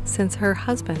since her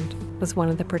husband was one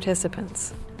of the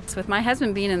participants. So with my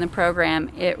husband being in the program,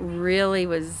 it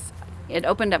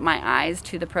opened up my eyes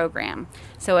to the program.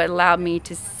 So it allowed me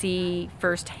to see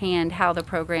firsthand how the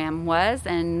program was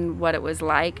and what it was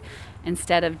like,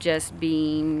 instead of just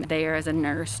being there as a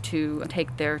nurse to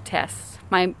take their tests.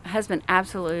 My husband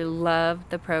absolutely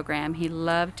loved the program. He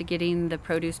loved getting the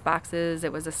produce boxes.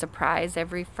 It was a surprise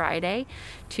every Friday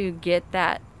to get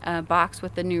that box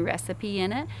with the new recipe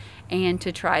in it and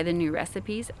to try the new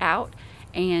recipes out.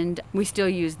 And we still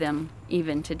use them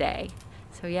even today.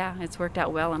 So yeah, it's worked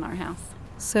out well in our house.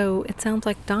 So it sounds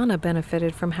like Donna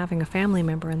benefited from having a family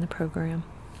member in the program.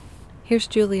 Here's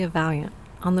Julia Valiant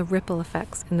on the ripple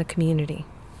effects in the community.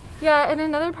 Yeah, and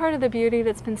another part of the beauty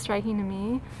that's been striking to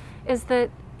me is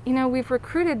that, we've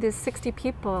recruited these 60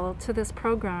 people to this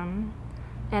program,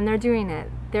 and they're doing it.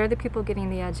 They're the people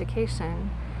getting the education.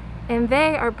 And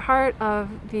they are part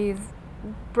of these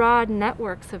broad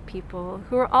networks of people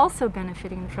who are also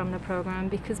benefiting from the program,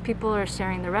 because people are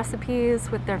sharing the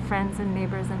recipes with their friends and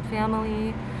neighbors and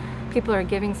family. People are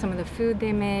giving some of the food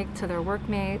they make to their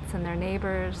workmates and their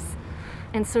neighbors.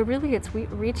 And so really it's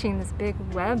reaching this big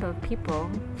web of people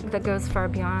that goes far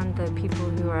beyond the people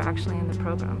who are actually in the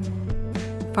program.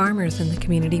 Farmers in the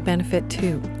community benefit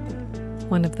too.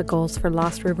 One of the goals for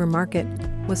Lost River Market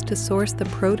was to source the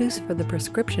produce for the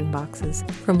prescription boxes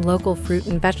from local fruit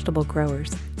and vegetable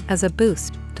growers as a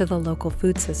boost to the local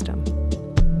food system.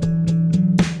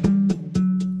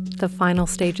 The final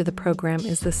stage of the program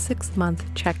is the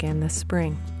 6-month check-in this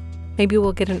spring. Maybe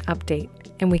we'll get an update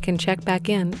and we can check back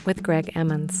in with Greg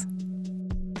Emmons.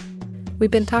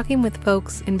 We've been talking with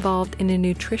folks involved in a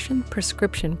nutrition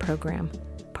prescription program,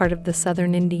 part of the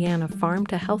Southern Indiana Farm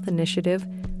to Health Initiative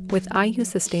with IU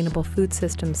Sustainable Food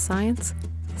Systems Science,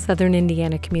 Southern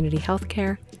Indiana Community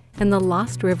Healthcare, and the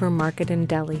Lost River Market and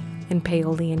Deli in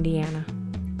Paoli, Indiana.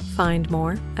 Find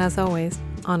more, as always,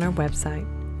 on our website,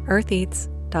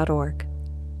 eartheats.org.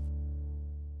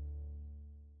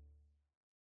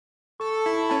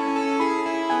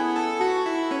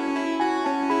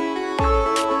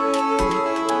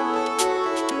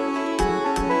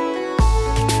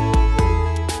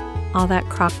 All that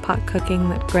crock-pot cooking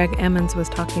that Greg Emmons was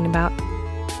talking about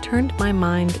turned my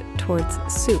mind towards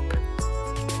soup.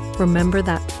 Remember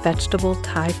that vegetable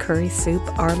Thai curry soup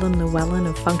Arlen Llewellyn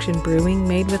of Function Brewing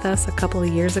made with us a couple of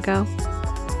years ago?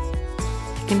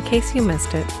 In case you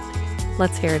missed it,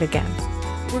 let's hear it again.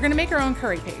 We're going to make our own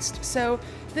curry paste. So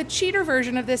the cheater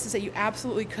version of this is that you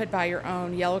absolutely could buy your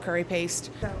own yellow curry paste.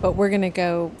 But we're going to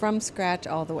go from scratch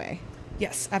all the way.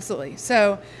 Yes, absolutely.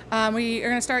 So we are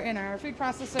going to start in our food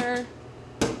processor.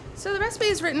 So the recipe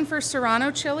is written for serrano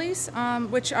chilies,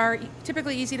 which are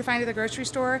typically easy to find at the grocery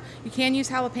store. You can use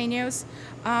jalapenos,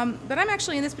 but I'm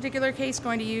actually in this particular case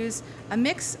going to use a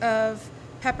mix of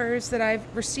peppers that I've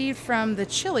received from the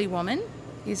Chili Woman.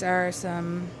 These are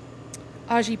some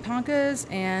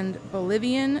ajipancas and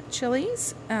Bolivian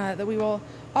chilies that we will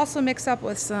also mix up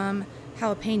with some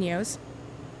jalapenos.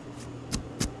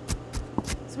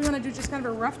 So we want to do just kind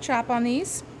of a rough chop on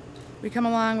these. We come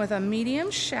along with a medium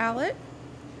shallot.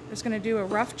 Just going to do a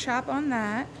rough chop on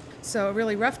that. So a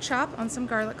really rough chop on some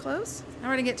garlic cloves. Now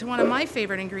we're going to get to one of my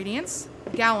favorite ingredients,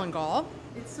 galangal.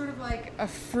 It's sort of like a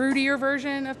fruitier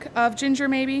version of ginger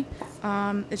maybe.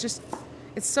 It's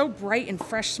so bright and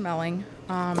fresh smelling.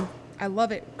 I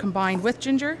love it combined with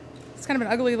ginger. It's kind of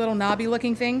an ugly little knobby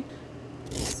looking thing.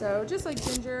 So just like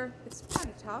ginger, it's kind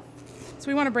of tough. So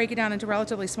we want to break it down into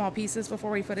relatively small pieces before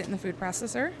we put it in the food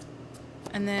processor.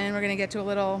 And then we're going to get to a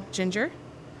little ginger.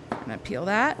 I'm going to peel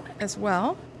that as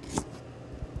well.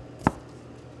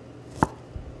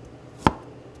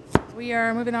 We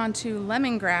are moving on to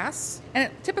lemongrass. And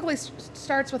it typically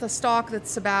starts with a stalk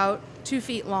that's about 2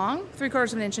 feet long,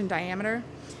 3/4 of an inch in diameter.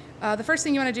 The first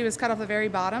thing you want to do is cut off the very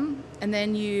bottom, and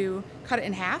then you cut it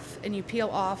in half, and you peel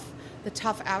off the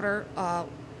tough outer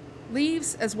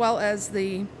leaves as well as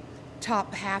the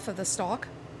top half of the stalk,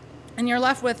 and you're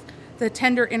left with the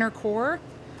tender inner core.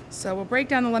 So we'll break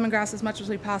down the lemongrass as much as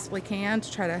we possibly can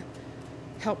to try to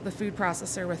help the food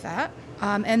processor with that.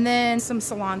 And then some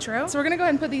cilantro. So we're going to go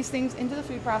ahead and put these things into the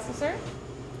food processor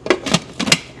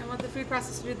and let the food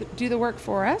processor do the work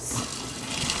for us.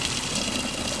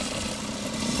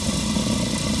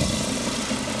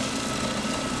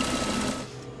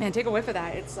 Man, take a whiff of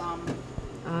that. It's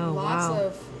lots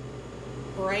of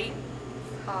bright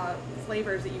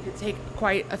flavors that you could take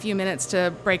quite a few minutes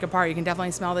to break apart. You can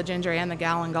definitely smell the ginger and the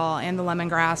galangal and the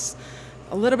lemongrass.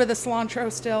 A little bit of the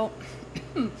cilantro still.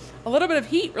 A little bit of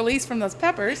heat released from those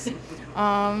peppers.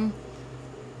 And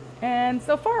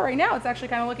so far right now it's actually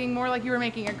kind of looking more like you were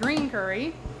making a green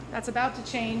curry. That's about to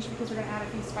change because we're going to add a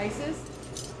few spices.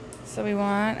 So we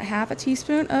want 1/2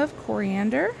 teaspoon of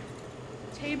coriander,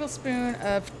 a tablespoon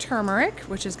of turmeric,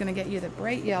 which is going to get you the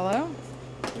bright yellow.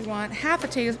 We want 1/2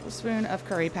 tablespoon of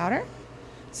curry powder.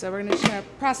 So we're just going to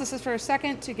process this for a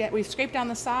second we've scraped down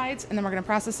the sides, and then we're going to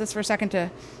process this for a second to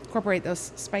incorporate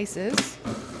those spices.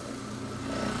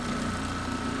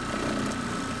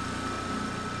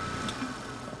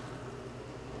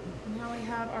 Now we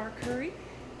have our curry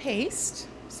paste.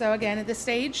 So again, at this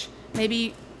stage,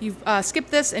 maybe you've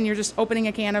skipped this and you're just opening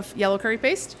a can of yellow curry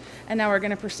paste. And now we're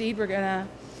going to proceed. We're going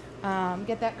to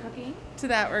get that cooking. To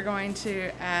that, we're going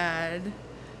to add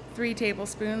 3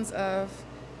 tablespoons of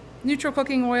neutral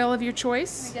cooking oil of your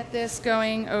choice. Get this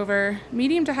going over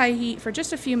medium to high heat for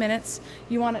just a few minutes.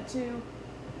 You want it to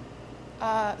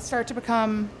start to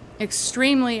become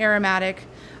extremely aromatic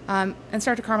and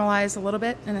start to caramelize a little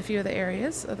bit in a few of the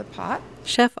areas of the pot.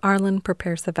 Chef Arlen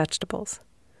prepares the vegetables.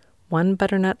 1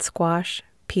 butternut squash,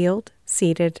 peeled,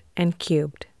 seeded, and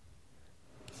cubed.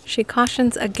 She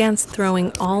cautions against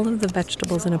throwing all of the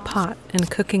vegetables in a pot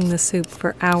and cooking the soup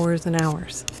for hours and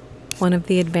hours. One of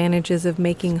the advantages of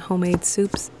making homemade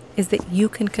soups is that you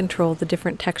can control the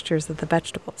different textures of the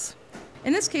vegetables.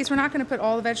 In this case, we're not going to put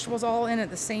all the vegetables all in at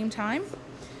the same time.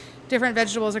 Different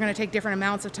vegetables are going to take different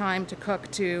amounts of time to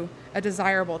cook to a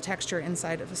desirable texture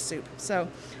inside of a soup. So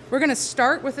we're going to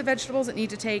start with the vegetables that need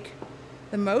to take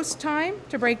the most time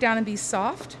to break down and be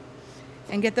soft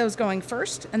and get those going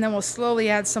first, and then we'll slowly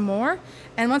add some more.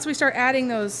 And once we start adding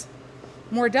those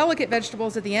more delicate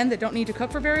vegetables at the end that don't need to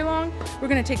cook for very long, we're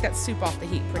going to take that soup off the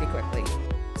heat pretty quickly.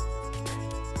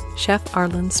 Chef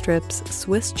Arlen strips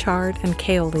Swiss chard and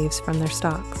kale leaves from their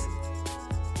stalks.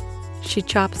 She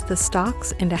chops the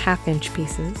stalks into half-inch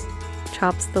pieces,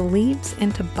 chops the leaves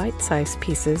into bite-sized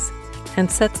pieces, and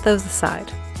sets those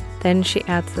aside. Then she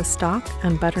adds the stalk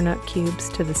and butternut cubes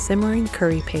to the simmering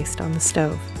curry paste on the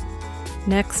stove.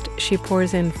 Next, she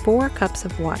pours in 4 cups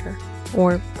of water,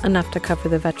 or enough to cover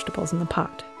the vegetables in the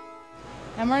pot.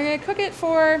 And we're going to cook it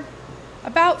for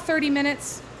about 30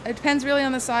 minutes. It depends really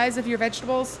on the size of your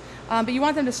vegetables, but you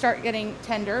want them to start getting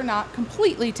tender, not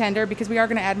completely tender, because we are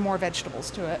going to add more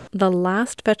vegetables to it. The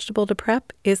last vegetable to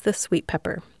prep is the sweet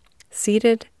pepper,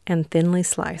 seeded and thinly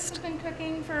sliced. It's been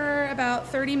cooking for about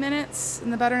 30 minutes,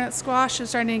 and the butternut squash is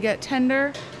starting to get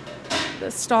tender.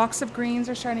 The stalks of greens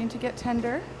are starting to get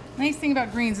tender. Nice thing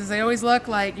about greens is they always look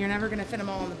like you're never going to fit them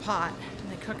all in the pot,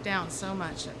 and they cook down so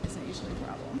much that isn't usually a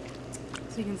problem.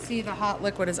 So you can see the hot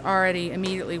liquid is already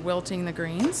immediately wilting the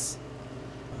greens.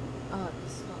 Oh, it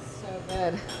smells so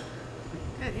good.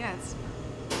 Good, yes.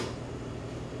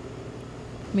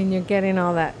 I mean, you're getting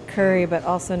all that curry, but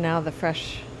also now the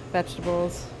fresh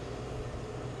vegetables.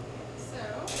 So,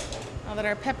 now that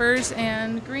our peppers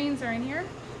and greens are in here,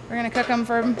 we're going to cook them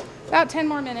for about 10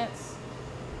 more minutes.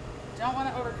 Don't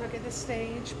want to overcook at this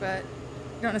stage, but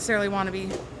you don't necessarily want to be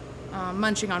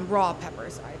munching on raw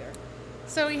peppers either.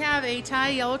 So we have a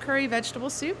Thai yellow curry vegetable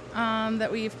soup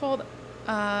that we've pulled.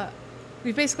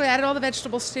 We've basically added all the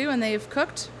vegetables to, and they've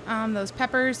cooked. Those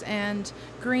peppers and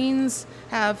greens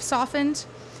have softened,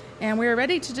 and we're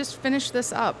ready to just finish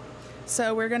this up.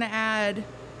 So we're going to add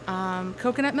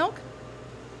coconut milk.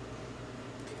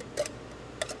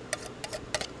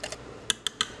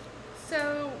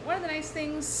 So one of the nice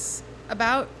things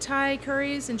about Thai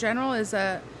curries in general is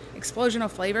a explosion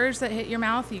of flavors that hit your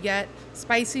mouth. You get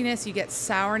spiciness, you get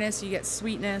sourness, you get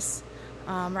sweetness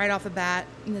right off the bat.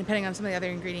 And then depending on some of the other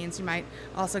ingredients, you might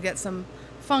also get some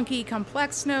funky,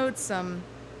 complex notes, some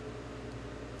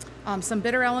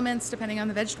bitter elements depending on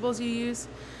the vegetables you use.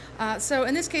 So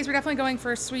in this case, we're definitely going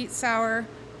for sweet, sour,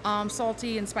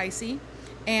 salty, and spicy.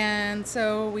 And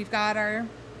so we've got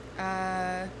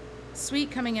our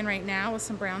sweet coming in right now with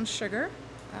some brown sugar.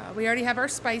 We already have our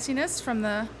spiciness from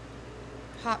the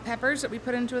hot peppers that we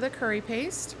put into the curry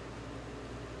paste.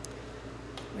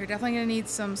 We're definitely going to need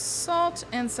some salt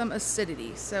and some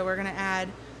acidity. So we're going to add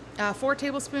 4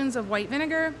 tablespoons of white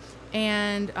vinegar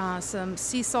and some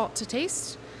sea salt to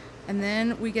taste. And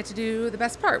then we get to do the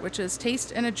best part, which is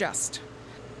taste and adjust.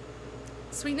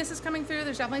 Sweetness is coming through.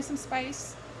 There's definitely some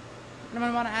spice. And I'm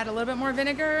going to want to add a little bit more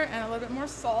vinegar and a little bit more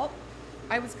salt.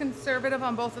 I was conservative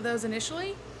on both of those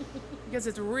initially because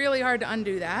it's really hard to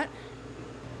undo that.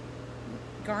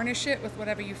 Garnish it with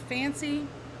whatever you fancy.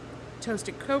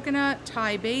 Toasted coconut,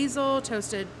 Thai basil,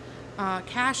 toasted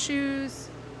cashews,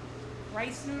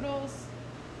 rice noodles.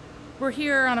 We're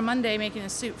here on a Monday making a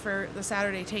soup for the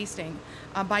Saturday tasting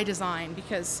by design,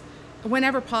 because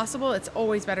whenever possible, it's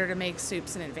always better to make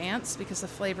soups in advance because the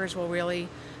flavors will really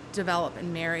develop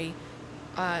and marry.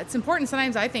 It's important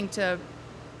sometimes, I think,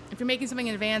 if you're making something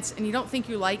in advance and you don't think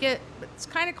you like it, but it's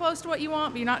kind of close to what you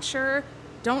want, but you're not sure,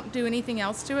 don't do anything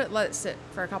else to it. Let it sit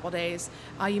for a couple days.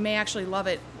 You may actually love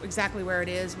it exactly where it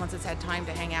is once it's had time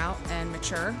to hang out and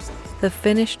mature. The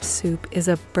finished soup is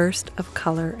a burst of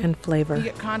color and flavor. You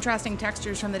get contrasting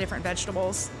textures from the different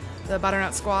vegetables. The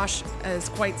butternut squash is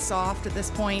quite soft at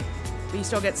this point, but you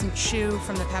still get some chew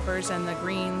from the peppers and the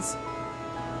greens.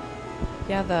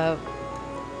 Yeah, the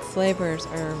flavors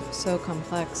are so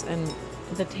complex, and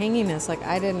the tanginess,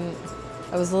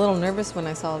 I was a little nervous when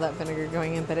I saw that vinegar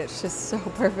going in, but it's just so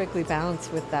perfectly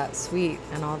balanced with that sweet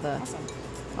and all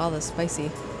the spicy.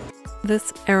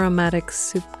 This aromatic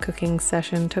soup cooking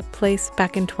session took place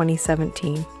back in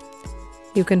 2017.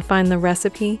 You can find the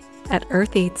recipe at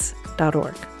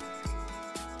eartheats.org.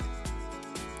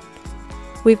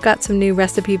 We've got some new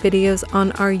recipe videos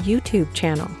on our YouTube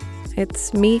channel.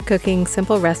 It's me cooking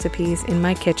simple recipes in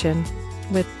my kitchen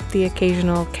with the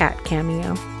occasional cat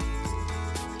cameo.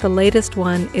 The latest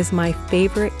one is my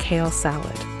favorite kale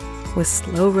salad with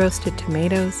slow roasted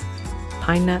tomatoes,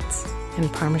 pine nuts,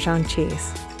 and Parmesan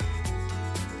cheese.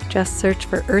 Just search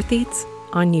for Earth Eats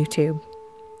on YouTube.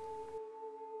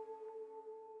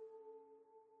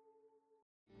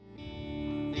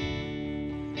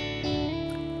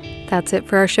 That's it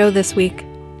for our show this week.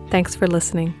 Thanks for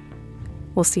listening.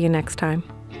 We'll see you next time.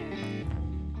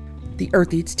 The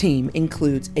Earth Eats team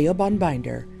includes Eobon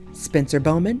Binder, Spencer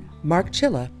Bowman, Mark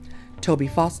Chilla, Toby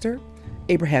Foster,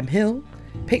 Abraham Hill,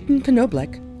 Peyton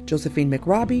Knoblech, Josephine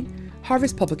McRobbie,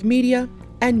 Harvest Public Media,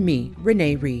 and me,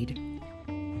 Renee Reed.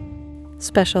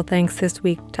 Special thanks this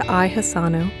week to I.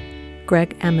 Hassano,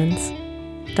 Greg Emmons,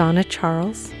 Donna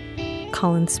Charles,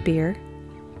 Colin Spear,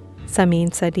 Samin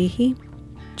Sadihi,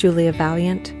 Julia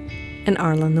Valiant, and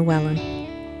Arlen Llewellyn.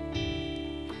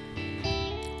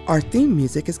 Our theme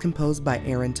music is composed by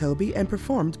Aaron Toby and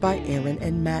performed by Aaron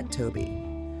and Matt Toby.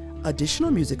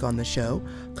 Additional music on the show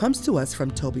comes to us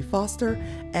from Toby Foster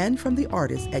and from the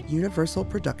artists at Universal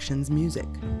Productions Music.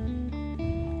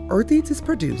 Earth Eats is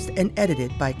produced and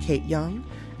edited by Kate Young,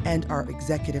 and our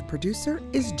executive producer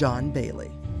is John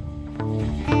Bailey.